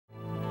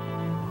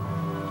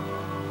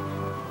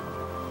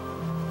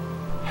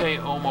Hey,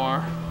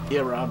 Omar. Yeah,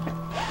 Rob.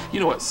 You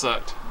know what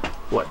sucked?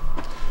 What?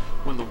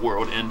 When the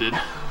world ended.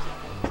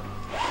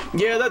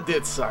 Yeah, that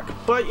did suck.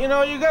 But, you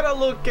know, you gotta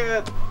look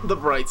at the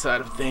bright side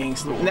of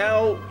things.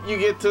 Now you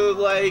get to,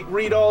 like,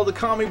 read all the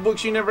comic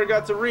books you never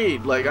got to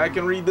read. Like, I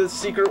can read the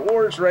Secret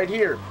Wars right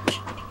here.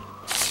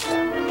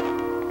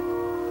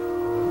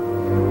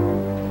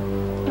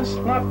 That's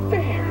not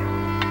fair.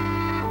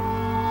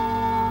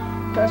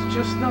 That's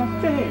just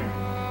not fair.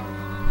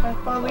 I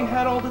finally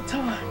had all the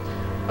time.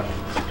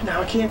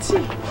 Now I can't see.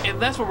 And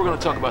that's what we're going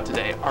to talk about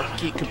today, our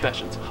Geek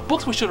Confessions.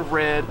 Books we should have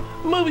read,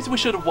 movies we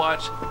should have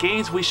watched,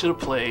 games we should have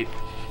played.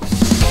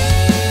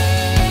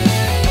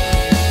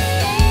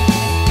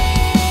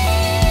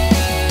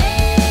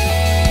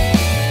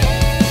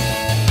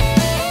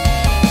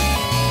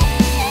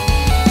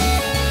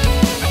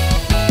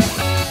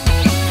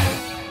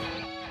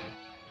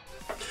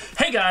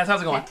 Hey guys,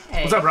 how's it going?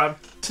 Hey. What's up, Rob?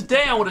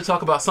 Today I want to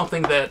talk about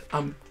something that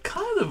I'm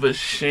kind of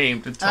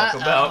ashamed to talk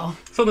about.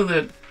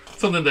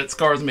 Something that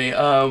scars me.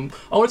 I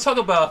want to talk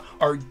about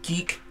our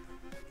geek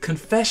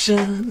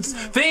confessions.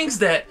 Things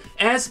that,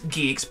 as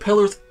geeks,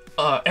 pillars,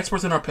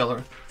 experts in our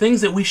pillar,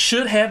 things that we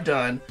should have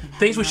done,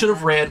 things we should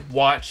have read,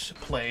 watched,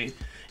 played,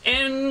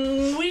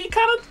 and we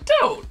kind of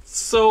don't.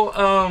 So,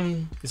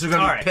 Is there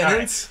gonna be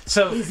penance?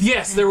 So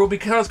yes, there will be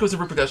consequences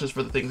and repercussions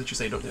for the things that you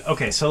say don't do.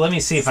 okay, so let me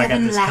see if I got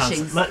 7 this lashings.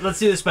 concept. Let's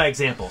do this by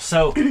example.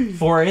 So,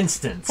 for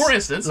instance,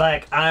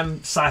 like I'm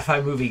sci-fi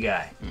movie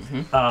guy.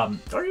 Are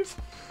you?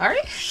 Are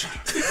you?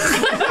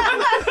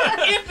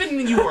 If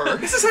and you were.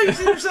 This is how you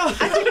see yourself.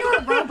 I thought you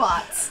were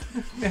robots.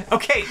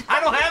 Okay,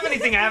 I don't have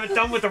anything I haven't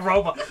done with a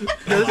robot.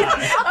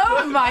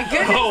 Oh my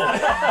goodness.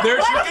 Oh,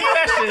 there's your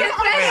confession.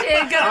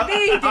 Confession gonna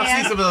be, I've seen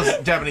Dan. some of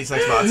those Japanese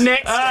sex bots.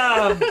 Next.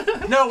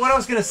 No, what I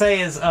was gonna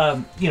say is,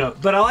 you know,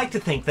 but I like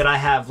to think that I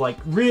have like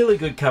really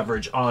good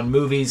coverage on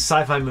movies,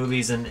 sci-fi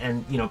movies,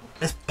 and you know,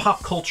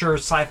 pop culture,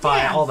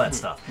 sci-fi, all that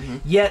stuff.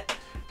 Yet,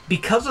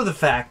 because of the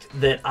fact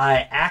that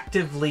I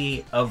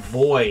actively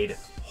avoid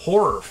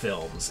horror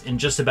films in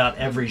just about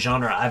every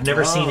genre, I've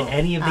never seen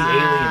any of the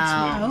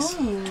Aliens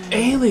movies.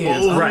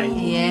 Aliens. Right.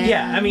 Yeah.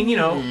 Yeah, I mean, you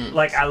know,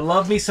 like I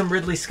love me some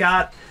Ridley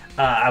Scott.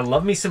 I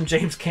love me some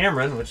James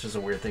Cameron, which is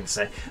a weird thing to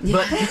say.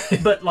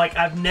 But like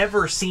I've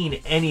never seen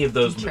any of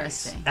those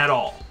movies at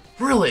all.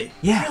 Really?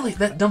 Yeah. Really?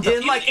 That dumped up.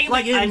 And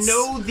like I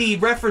know the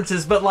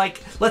references, but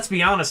like let's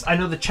be honest, I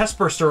know the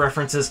chestburster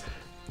references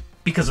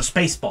because of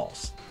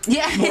Spaceballs.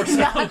 Yeah, More so,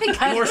 not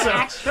because more of so the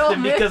actual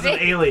than because of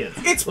movie. Aliens.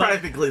 It's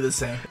practically the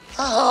same.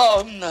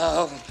 Oh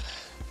no,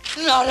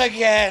 not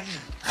again.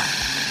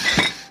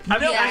 I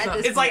know, Yeah, at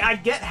this it's like I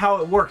get how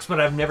it works, but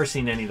I've never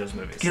seen any of those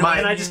movies. And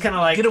I just kind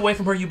of like get away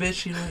from her, you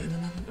bitch. You know.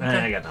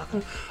 I got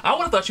nothing. I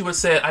would have thought you would have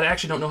said, I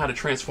actually don't know how to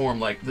transform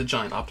like the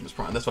giant Optimus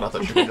Prime. That's what I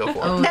thought you were going to go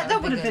for.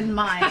 That would have been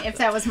mine if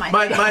that was my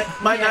My thing.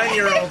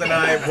 9-year-old and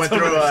I went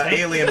through an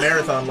alien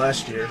marathon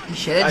last year. You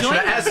should have I should joined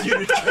have us. asked you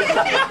to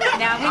join.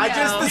 Now we I know.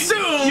 just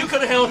assumed. You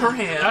could have held her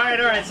hand. All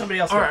right, somebody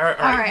else. All right.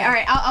 All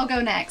right. I'll go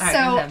next. All right,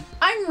 go So ahead.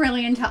 I'm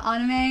really into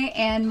anime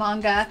and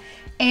manga,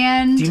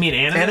 and Do you mean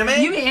anime?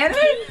 Anime? you mean anime?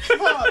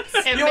 Well,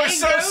 You were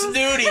so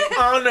snooty.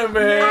 Anime.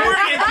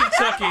 We're in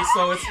Kentucky,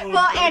 so it's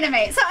well,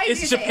 anime. So I it's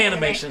do say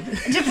anime. Japanimation.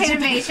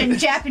 Japanimation,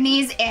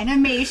 Japanese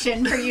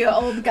animation for you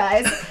old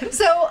guys.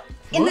 So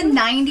in the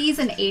 90s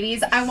and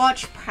 80s, I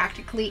watched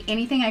practically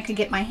anything I could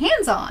get my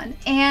hands on,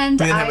 and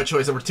We didn't I have a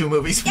choice. There were 2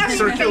 movies Yeah,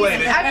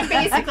 circulated.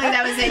 basically,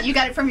 that was it. You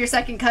got it from your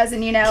second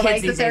cousin, you know, Kids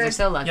like these that days are there's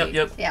so lucky.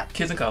 Yep. Yeah.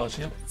 Kids in college.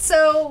 Yep.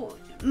 So,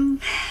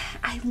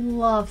 I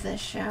love this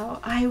show.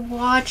 I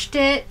watched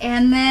it,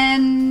 and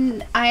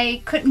then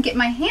I couldn't get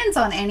my hands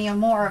on any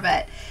more of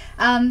it.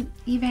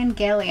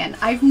 Evangelion.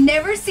 I've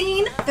never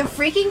seen the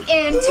freaking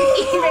end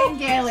to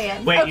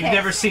Evangelion. Wait, Okay. you've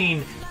never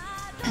seen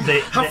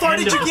the far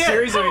end did of you the get?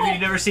 series, or have you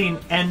never seen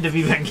End of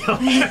Evangelion?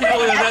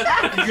 Oh, yeah,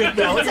 that's good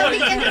balance. So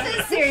the end of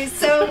this series,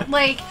 so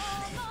like,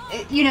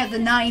 you know, the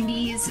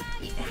 90s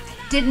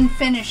didn't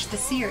finish the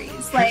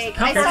series. Like,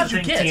 How I far stopped.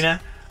 did you get?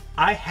 Tina,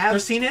 I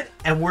have seen it,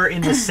 and we're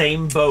in the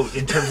same boat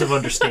in terms of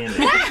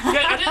understanding.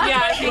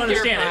 I do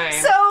understand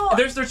it. So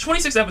There's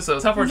 26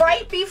 episodes. How far? did you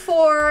right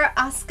before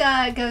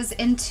Asuka goes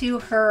into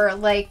her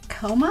like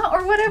coma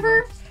or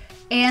whatever,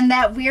 and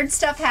that weird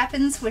stuff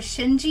happens with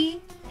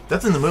Shinji.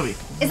 That's in the movie.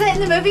 Is that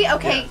in the movie?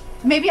 Okay,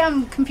 maybe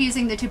I'm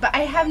confusing the two, but I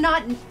have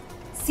not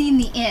seen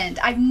the end.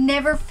 I've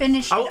never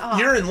finished it off.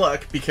 You're in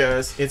luck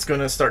because it's going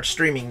to start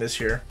streaming this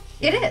year.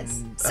 It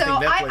is. So think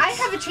Netflix- I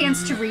have a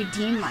chance to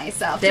redeem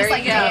myself. There just you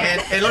like go. Dan.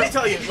 And let me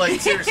tell you, like,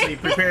 seriously,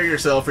 prepare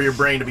yourself for your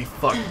brain to be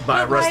fucked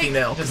by a rusty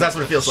nail, because that's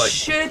what it feels like.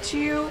 Should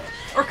you,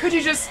 or could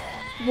you just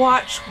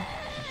watch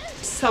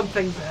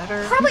something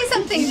better? Probably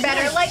something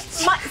better. Like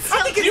my,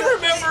 Do you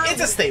remember?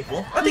 It's a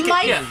staple. I think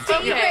my yeah.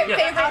 favorite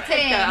I'll take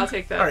thing that. I'll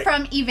take that. All right.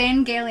 from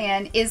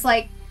Evangelion is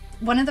like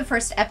one of the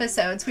first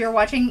episodes we were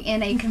watching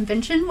in a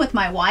convention with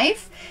my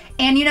wife,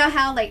 and you know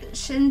how like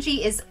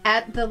Shinji is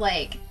at the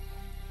like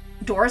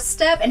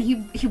doorstep and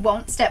he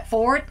won't step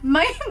forward.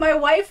 My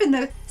wife in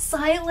the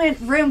silent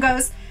room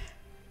goes,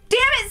 "Damn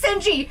it,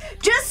 Shinji,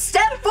 just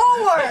step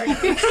forward!"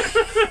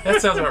 That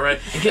sounds about right.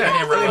 And get the damn I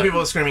think robot. people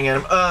are screaming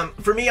at him.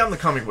 For me, I'm the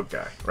comic book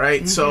guy,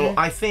 right? So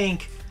I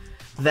think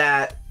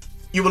that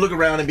you would look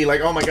around and be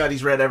like, oh my god,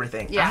 he's read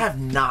everything. Yeah. I have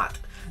not.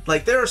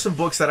 Like, there are some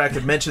books that I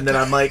could mention that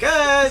I'm like,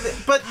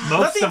 but Most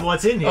nothing. of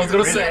what's in here. I was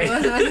gonna say.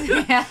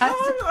 Yeah.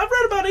 I've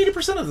read about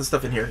 80% of the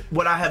stuff in here.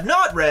 What I have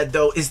not read,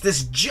 though, is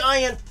this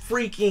giant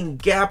freaking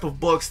gap of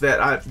books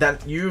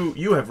that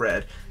you have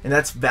read, and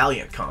that's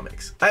Valiant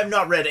comics. I have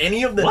not read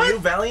any of the new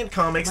Valiant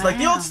comics. Like,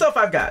 the old stuff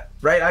I've got,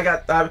 right? I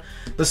got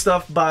the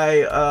stuff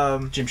by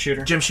Jim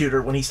Shooter. Jim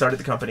Shooter when he started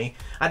the company.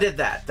 I did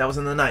that. That was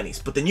in the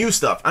 90s. But the new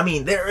stuff, I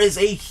mean, there is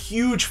a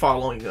huge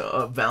following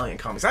of Valiant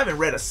comics. I haven't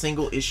read a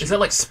single issue. Is that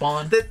like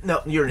Spawn?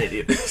 No, you're an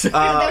idiot. Those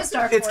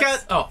Dark It's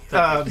Horse.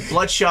 got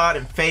Bloodshot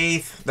and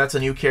Faith. That's a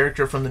new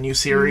character from the new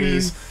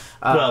series.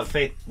 Well,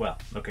 Fate. Well,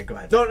 okay, go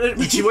ahead. No,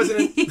 she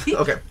wasn't in.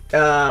 Okay.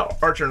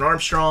 Archer and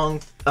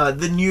Armstrong.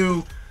 The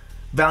new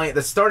Valiant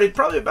that started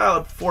probably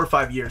about 4 or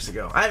 5 years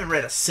ago. I haven't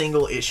read a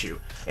single issue.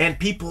 And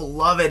people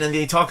love it and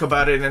they talk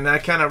about it, and I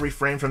kind of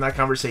refrain from that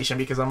conversation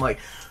because I'm like,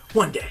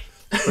 one day.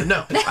 But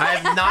no, I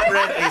have not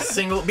read a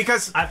single,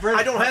 because I've read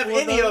I don't have couple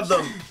of any of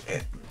those.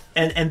 them.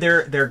 And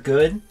they're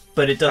good,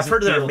 but it doesn't I've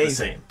heard they're feel the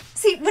amazing. same.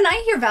 See, when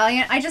I hear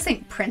Valiant, I just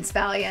think Prince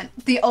Valiant,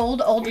 the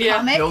old Yeah.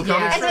 comic, The old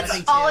comic and that's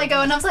strip. all I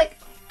go. And I was like,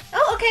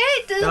 oh,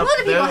 okay. A lot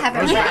of people have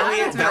There's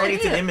it.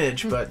 Valiant an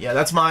image, but yeah,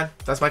 that's mine.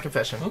 That's my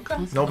confession. Okay.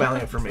 No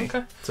Valiant for me.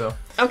 Okay. So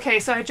Okay,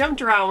 so I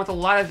jumped around with a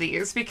lot of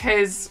these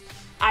because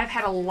I've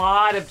had a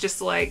lot of just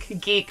like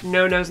geek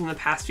no-nos in the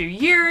past few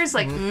years,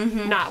 like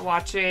not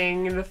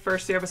watching the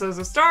first 2 episodes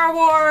of Star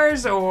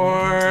Wars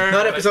or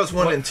not episodes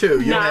 1 and 2.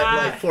 You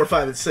had like 4,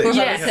 5, and 6.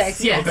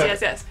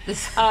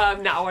 Yes.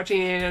 Not watching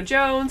Indiana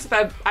Jones,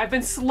 but I've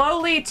been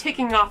slowly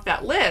ticking off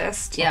that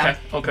list. Yeah.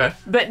 Okay.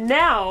 But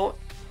now,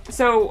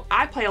 so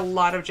I play a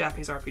lot of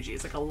Japanese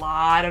RPGs, like a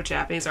lot of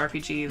Japanese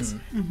RPGs.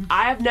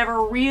 I've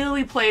never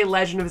really played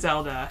Legend of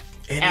Zelda.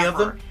 Any of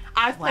ever. them?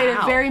 I've played a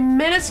Wow. very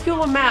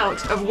minuscule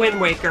amount of Wind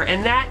Waker,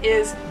 and that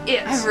is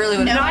it. I really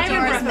would No Not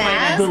even Majora's Breath of the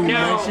Mask? The Wild.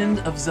 No. Legend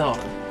of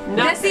Zelda. That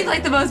Nothing. seems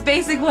like the most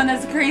basic one.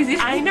 That's crazy.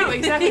 I know,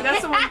 exactly.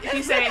 That's the one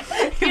you say,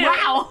 you know,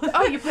 Wow.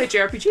 oh, you play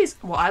JRPGs.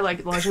 Well, I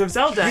like The Legend of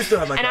Zelda. You still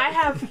have my and I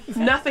copy. have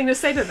nothing to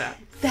say to that.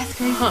 That's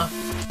crazy.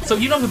 So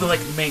you know who the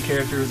like main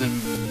characters and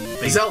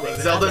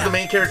Zelda. Zelda's the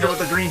main character with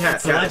the green hat.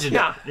 It's a legend.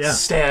 Yeah. Yeah.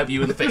 stab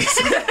you in the face.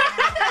 So do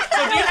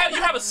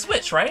you have a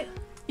Switch, right?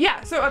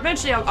 Yeah, so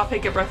eventually I'll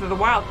pick up Breath of the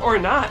Wild, or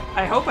not.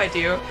 I hope I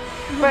do.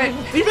 But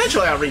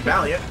Eventually I'll read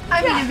Valiant.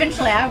 I mean,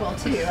 eventually I will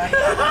too.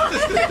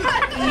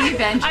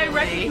 Eventually. I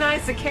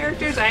recognize the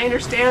characters, I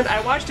understand.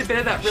 I watched a bit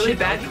of that really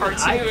bad I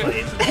cartoon.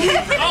 played.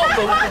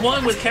 Oh, the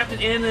one with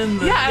Captain N and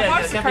the Yeah, I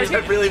watched the Captain N.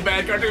 cartoon. That really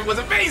bad cartoon was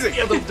amazing.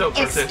 Yeah, those dope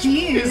cartoons.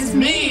 Excuse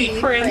me,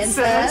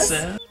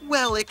 princess.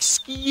 Well,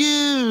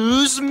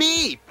 excuse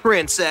me,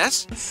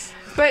 princess.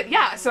 But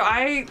yeah, so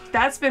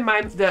that's been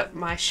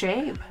my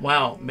shame.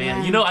 Wow,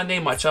 man. You know I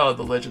named my child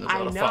The Legend of I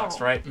Zelda know.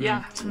 Fox, right?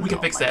 Yeah. We can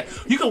fix that.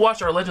 You can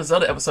watch our Legend of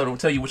Zelda episode and we'll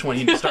tell you which one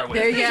you need to start with.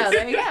 There you go.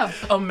 There you go.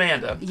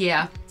 Amanda,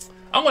 Yeah.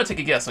 I'm going to take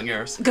a guess on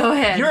yours. Go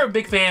ahead. You're a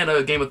big fan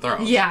of Game of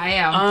Thrones. Yeah, I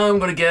am. I'm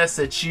going to guess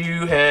that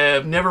you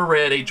have never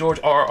read a George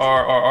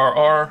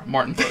R.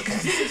 Martin book.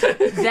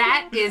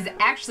 That is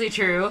actually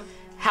true.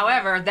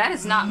 However, that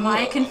is not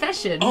my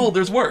confession. Oh,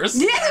 there's worse.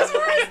 Yeah, that's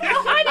worse.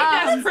 I think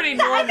that's pretty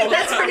normal.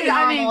 That's pretty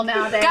normal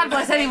nowadays. God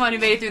bless anyone who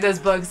made it through those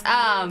books.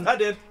 I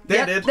did. They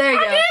Yep, did. There you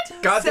go.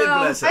 God did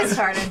bless I us.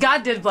 started.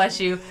 God did bless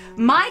you.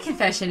 My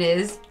confession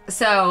is,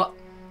 so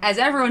as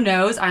everyone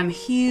knows, I'm a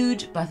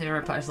huge Buffy the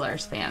Vampire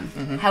Slayers fan.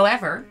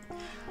 However,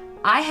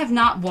 I have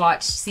not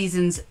watched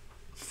seasons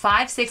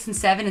 5, 6, and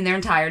 7 in their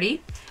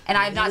entirety, and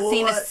I have not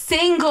seen a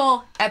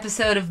single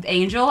episode of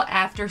Angel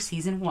after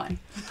season 1.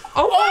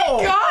 Oh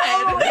my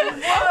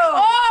god!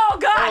 Oh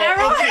God!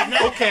 Everyone.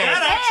 Okay.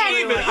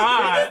 Even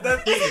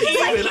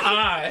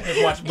I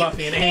have watched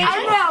Buffy and Angel.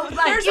 I know.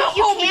 Like, There's you a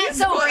whole can't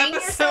musical bring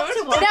yourself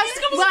episode. to watch That's,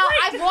 well,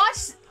 I've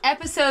watched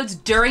episodes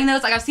during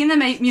those. Like, I've seen the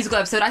musical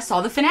episode. I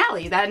saw the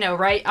finale. That I know,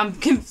 right? I'm a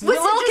Was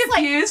little it just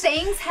confused. like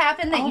things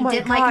happened that Oh you my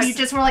didn't like, God. and you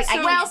just were like, I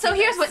Well, can't so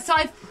do here's this.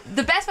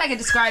 the best way I can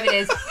describe it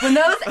is when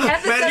those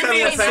episodes Man's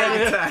having a came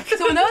panic out. attack.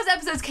 So when those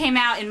episodes came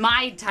out in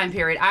my time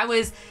period, I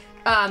was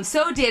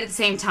so did at the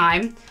same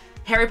time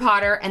Harry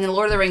Potter and the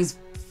Lord of the Rings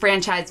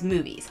franchise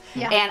movies.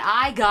 Yeah. And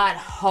I got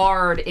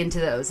hard into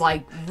those,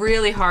 like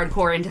really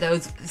hardcore into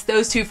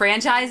those two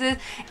franchises.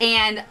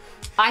 And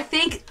I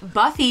think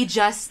Buffy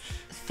just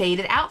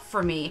faded out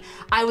for me.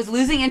 I was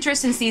losing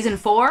interest in season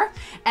 4,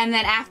 and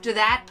then after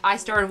that I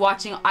started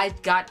watching, I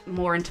got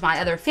more into my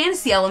other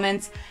fantasy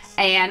elements,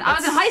 and I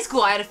was in high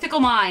school, I had a fickle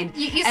mind.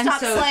 You And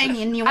stopped so slaying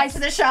and you went to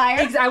the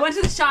Shire. I went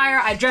to the Shire,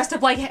 I dressed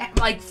up like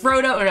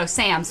Frodo, or no,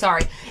 Sam,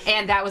 sorry,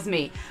 and that was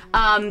me.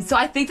 So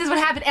I think this is what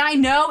happened, and I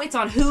know it's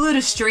on Hulu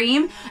to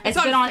stream.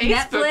 It's been on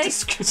Facebook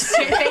Netflix, to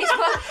stream.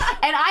 Facebook,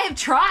 and I have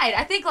tried.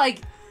 I think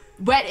like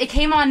But it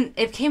came on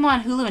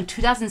Hulu in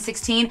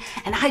 2016,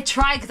 and I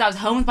tried because I was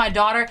home with my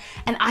daughter,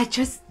 and I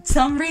just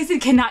some reason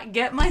cannot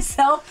get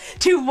myself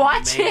to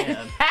watch it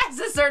past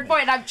a certain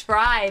point. I've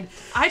tried.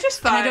 I just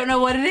thought, and I don't know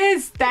what it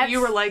is. That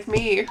you were like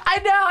me. I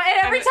know,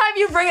 and every time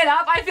you bring it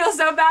up, I feel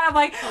so bad. I'm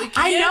like,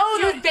 I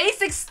know the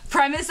basic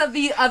premise of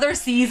the other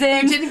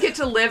season. You didn't get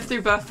to live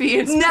through Buffy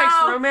and Spike's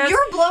romance.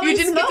 You're blowing You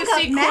didn't get to smoke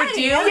see up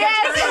Maddie. Cordelia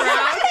turn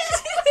around.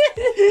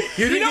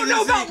 You don't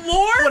know about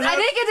lore? I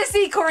didn't get to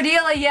see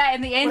Cordelia yet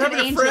in the End of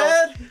Angel.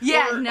 Fred?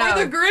 Yeah, no. Or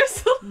the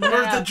Gristle? Or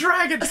the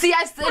dragon? See,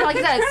 like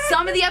I said,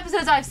 some of the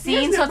episodes I've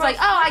seen, so it's like,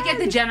 oh, I get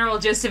the general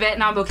gist of it,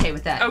 and I'm okay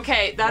with that.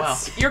 Okay,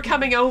 that's you're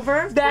coming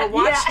over. That,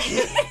 we're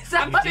watching. So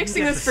I'm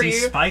fixing this for See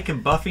you. Spike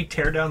and Buffy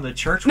tear down the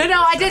church. No,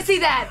 I did see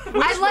that.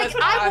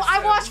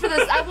 I watched for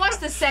this. I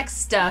watched the sex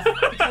stuff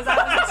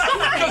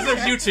Because there's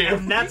YouTube.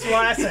 And that's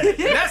why I said it.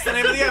 And that's the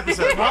name of the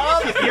episode.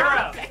 Mom, you're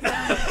out.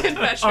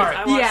 Confession. All right.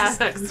 I watched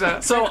the sex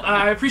stuff. So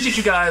I appreciate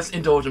you guys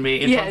indulging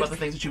me and Yes. talking about the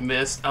things that you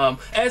missed.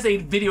 As a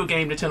video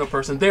game Nintendo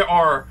person, there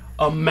are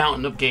a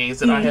mountain of games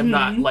that I have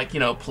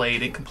not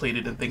played and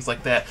completed and things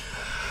like that.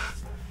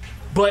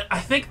 But I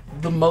think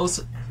the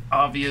most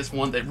obvious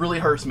one that really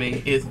hurts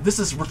me is this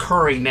is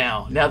recurring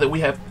now that we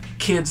have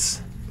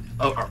kids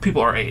or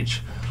people our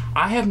age.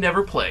 I have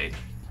never played,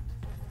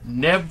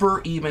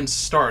 never even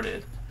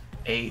started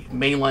a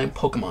mainline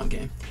Pokemon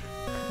game.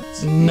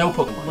 No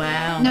Pokemon.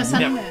 Wow. No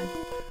Sun and Never. Moon.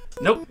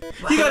 Nope.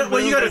 You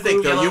gotta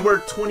think though. You were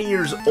 20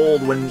 years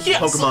old when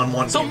Pokemon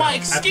 1 So came my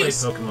out. I played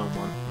excuse. Pokemon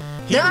 1.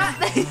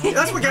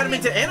 That's what got him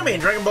into anime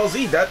and Dragon Ball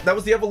Z. That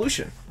was the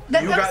evolution.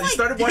 You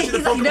started watching the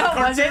he's like, Pokemon no,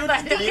 cartoon.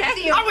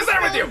 I was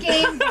there with you.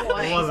 Game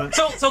Boy. It wasn't.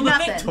 So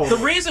the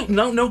reason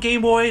no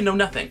Game Boy, no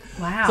nothing.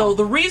 Wow. So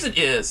the reason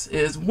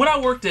is when I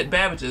worked at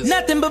Babbage's,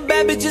 Nothing but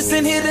bad bitches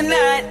in here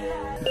tonight.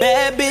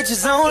 Bad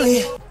bitches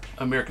only.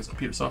 America's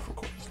Computer Software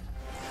Course.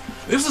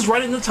 This is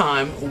right in the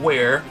time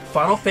where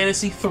Final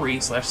Fantasy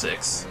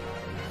 3/6,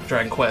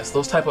 Dragon Quest,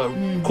 those type of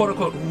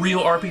quote-unquote real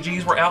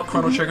RPGs were out,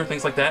 Chrono Trigger,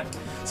 things like that.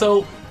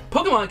 So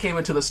Pokemon came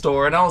into the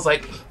store, and I was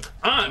like,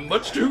 I'm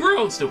much too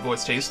grown, still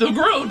voice change, still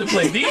grown to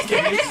play these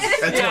games.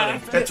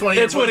 At 20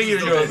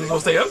 years ago, I was going to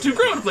say, I'm too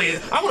grown to play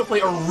it. I want to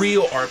play a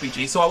real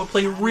RPG, so I would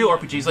play real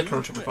RPGs like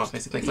Chrono Trigger, Final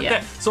Fantasy, things like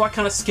that. So I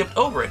kind of skipped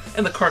over it,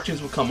 and the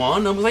cartoons would come on,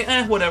 and I was like,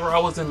 whatever.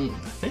 I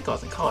think I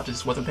was in college, I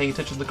just wasn't paying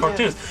attention to the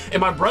cartoons. And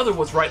my brother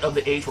was right of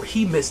the age where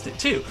he missed it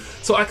too.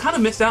 So I kind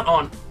of missed out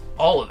on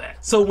all of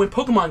that. So when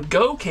Pokemon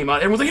Go came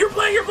out, everyone's like, you're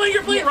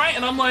playing, right?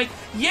 And I'm like,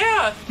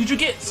 yeah. Did you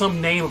get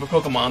some name of a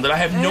Pokemon that I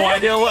have no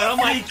idea what? I'm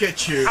like,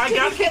 Pikachu.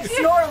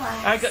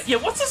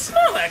 Snorlax. What's a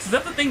Snorlax? Is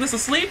that the thing that's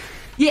asleep?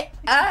 Yeah.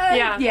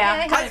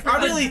 Yeah. I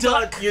really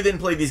thought you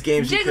didn't play these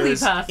games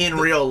because Jigglypuff. in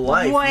real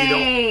life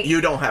Wait.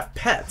 you don't have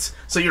pets.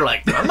 So you're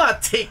like, I'm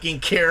not taking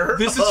care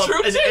This is of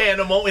true, an too.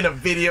 animal in a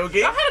video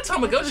game. I had a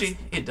Tamagotchi.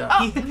 It died.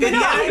 Oh,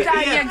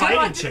 Yeah, good Fighting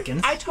one.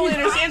 chickens. I totally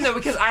understand though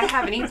because I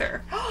haven't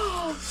either.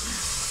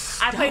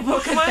 I played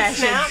Pokemon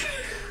confession. Snap.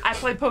 I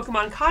played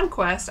Pokemon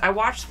Conquest. I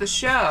watched the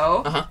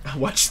show.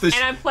 Watch this.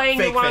 And I'm playing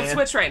the fake one on fan.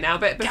 Switch right now.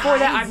 But before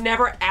that, I've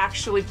never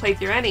actually played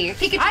through any.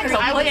 Pikachu. I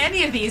haven't played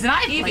any of these, and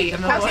I've played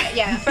them. Okay,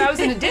 yeah. But I was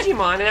into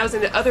Digimon and I was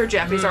into other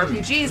Japanese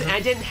RPGs, and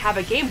I didn't have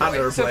a Game I've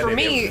never Boy. So played for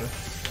any me,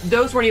 of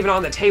those weren't even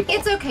on the table.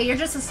 It's okay. You're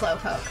just a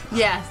slowpoke.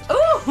 Yes.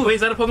 Ooh. Wait,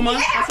 is that a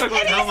Pokemon?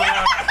 Oh my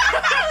god.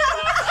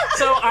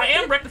 So I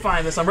am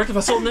rectifying this. I'm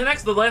rectifying. So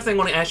the last thing I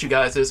want to ask you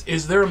guys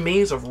is there a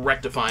means of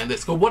rectifying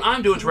this? So what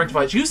I'm doing to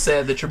rectify it, you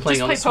said that you're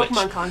playing Just on play the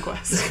Switch. Pokemon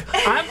Conquest.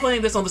 I'm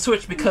playing this on the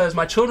Switch because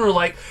my children are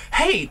like,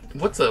 hey,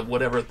 what's a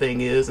whatever thing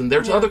is? And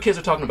there's other kids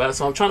are talking about it,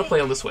 so I'm trying to play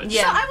on the Switch.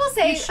 Yeah. So I will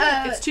say,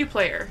 It's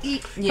 2-player. Yeah.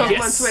 Pokemon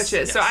Yes.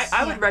 Switches. So Yes.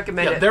 I would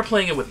recommend Yeah, it. they're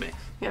playing it with me.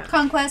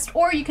 Conquest,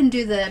 or you can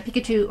do the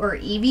Pikachu or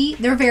Eevee.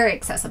 They're very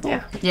accessible.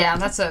 Yeah. Yeah,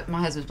 that's what my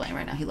husband's playing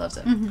right now. He loves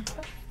it.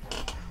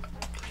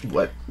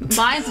 What?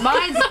 Mine's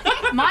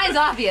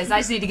obvious. I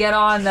just need to get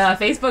on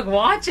Facebook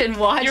Watch and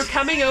watch. You're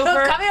coming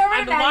over. Coming over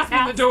I'm to Maddie's locking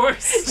the house.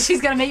 doors.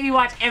 She's gonna make me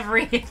watch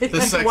every.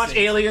 sex Watch scene.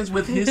 Aliens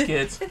with his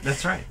kids.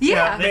 That's right.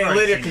 Yeah. Hey,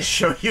 Lydia can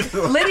show you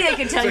the. Lydia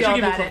can tell So you she all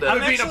give me about a it. clue. I'm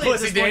being a actually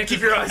pussy, Dan. Keep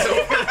your eyes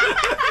open.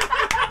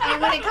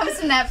 And when it comes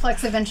to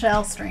Netflix, eventually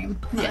I'll stream.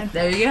 Yeah,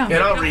 there you go. And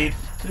I'll read.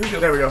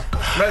 There we go.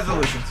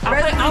 Resolutions.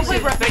 I'll play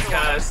Breath of the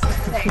Guys.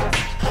 There you go.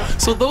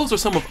 So those are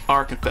some of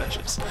our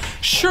confessions.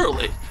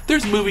 Surely,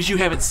 there's movies you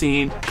haven't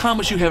seen,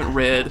 comics you haven't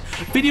read,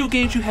 video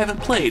games you haven't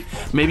played.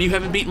 Maybe you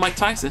haven't beaten Mike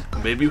Tyson.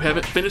 Maybe you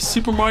haven't finished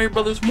Super Mario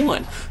Bros.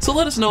 1. So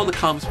let us know in the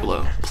comments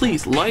below.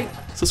 Please like,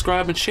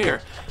 subscribe, and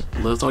share.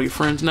 Let us all your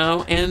friends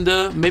know, and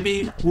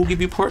maybe we'll give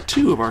you part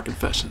 2 of our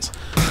confessions.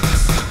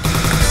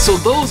 So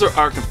those are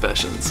our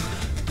confessions.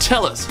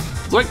 Tell us.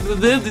 Like in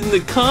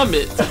the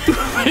comments.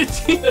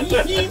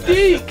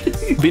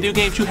 Video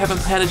games you haven't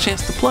had a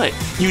chance to play.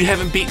 You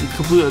haven't beaten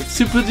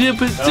Super you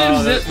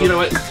know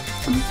what?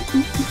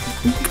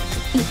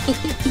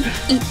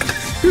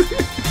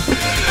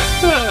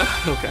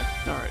 Okay.